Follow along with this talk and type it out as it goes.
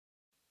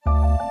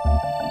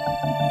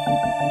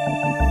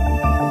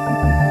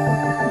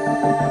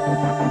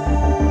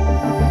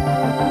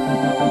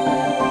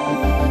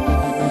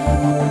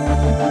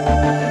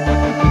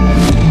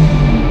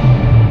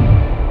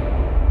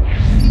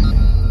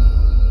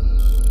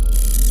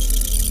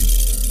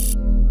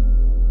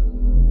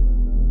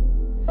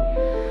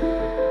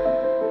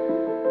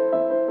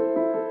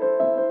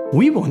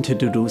We wanted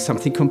to do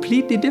something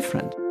completely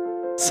different,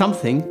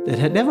 something that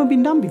had never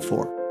been done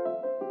before.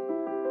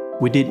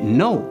 We didn't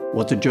know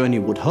what the journey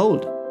would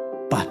hold,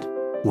 but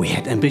we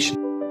had ambition.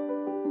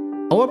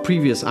 Our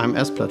previous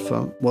IMS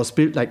platform was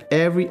built like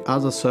every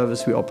other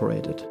service we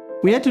operated.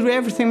 We had to do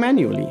everything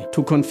manually,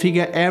 to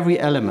configure every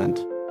element.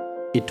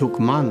 It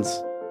took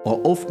months or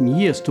often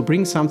years to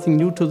bring something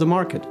new to the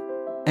market.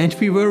 And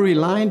we were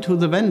reliant to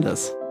the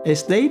vendors,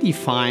 as they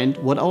defined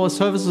what our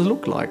services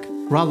look like,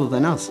 rather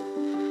than us.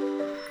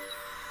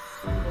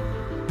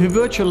 We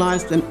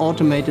virtualized and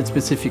automated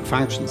specific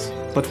functions,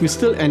 but we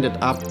still ended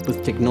up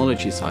with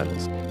technology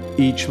silos.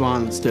 Each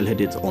one still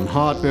had its own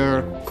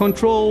hardware,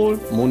 control,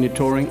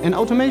 monitoring and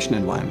automation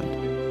environment.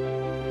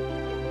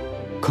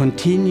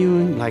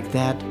 Continuing like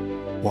that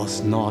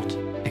was not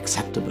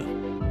acceptable.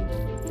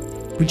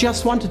 We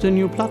just wanted a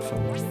new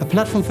platform, a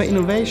platform for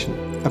innovation,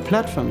 a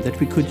platform that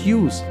we could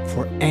use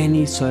for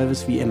any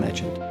service we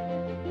imagined.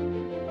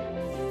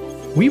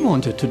 We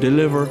wanted to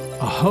deliver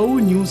a whole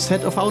new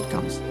set of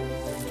outcomes.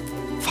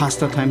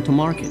 Faster time to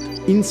market,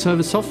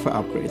 in-service software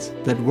upgrades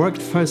that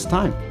worked first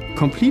time,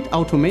 complete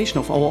automation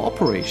of our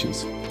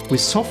operations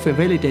with software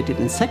validated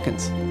in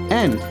seconds,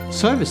 and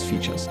service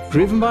features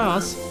driven by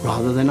us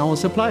rather than our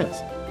suppliers.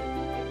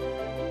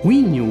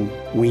 We knew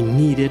we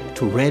needed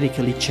to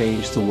radically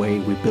change the way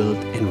we build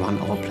and run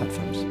our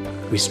platforms.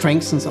 We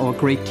strengthened our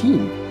great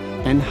team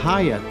and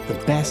hired the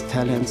best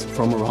talents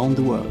from around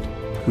the world.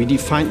 We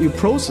defined new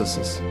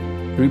processes,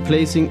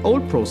 replacing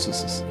old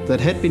processes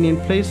that had been in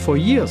place for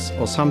years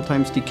or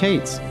sometimes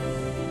decades.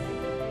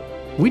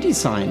 We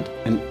designed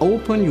an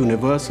open,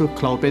 universal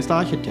cloud-based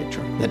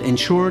architecture that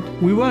ensured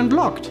we weren't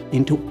locked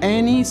into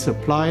any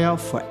supplier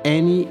for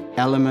any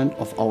element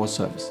of our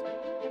service.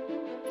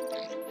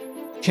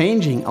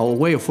 Changing our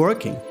way of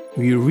working,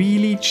 we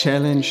really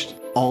challenged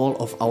all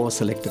of our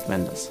selected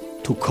vendors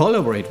to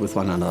collaborate with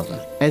one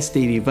another as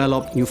they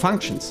developed new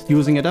functions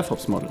using a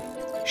DevOps model,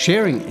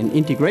 sharing and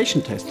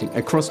integration testing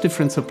across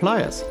different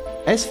suppliers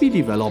as we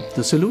developed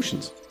the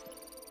solutions.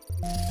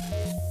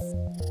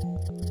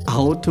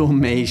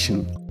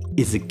 Automation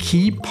is a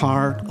key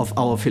part of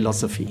our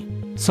philosophy,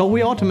 so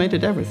we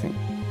automated everything.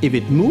 If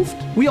it moved,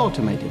 we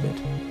automated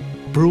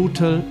it.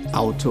 Brutal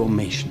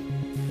automation.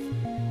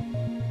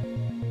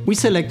 We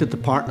selected the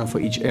partner for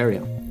each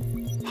area: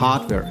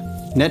 hardware,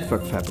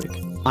 network fabric,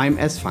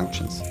 IMS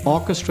functions,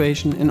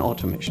 orchestration and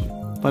automation.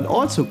 But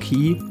also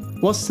key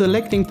was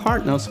selecting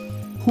partners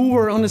who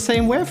were on the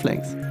same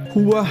wavelength,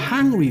 who were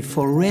hungry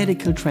for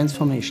radical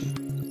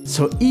transformation.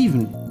 So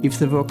even if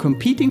they were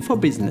competing for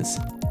business,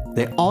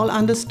 they all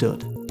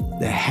understood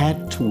they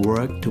had to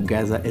work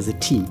together as a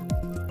team.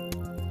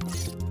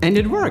 And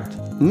it worked.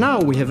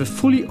 Now we have a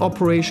fully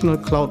operational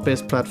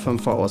cloud-based platform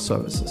for our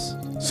services.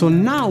 So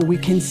now we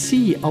can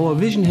see our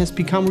vision has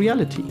become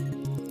reality.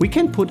 We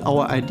can put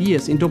our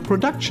ideas into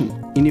production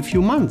in a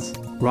few months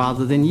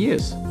rather than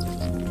years.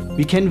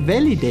 We can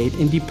validate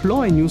and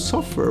deploy new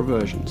software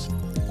versions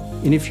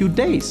in a few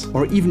days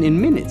or even in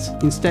minutes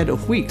instead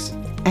of weeks.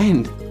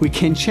 And we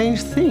can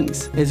change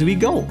things as we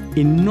go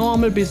in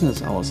normal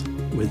business hours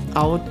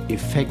without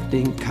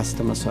affecting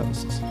customer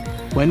services.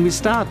 When we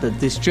started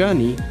this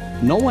journey,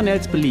 no one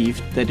else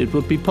believed that it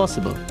would be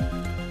possible,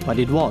 but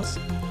it was.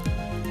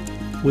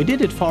 We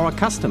did it for our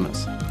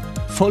customers,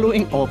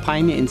 following our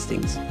pioneer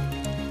instincts.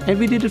 And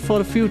we did it for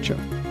the future.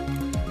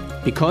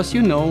 Because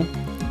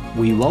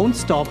we won't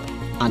stop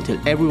until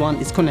everyone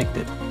is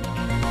connected.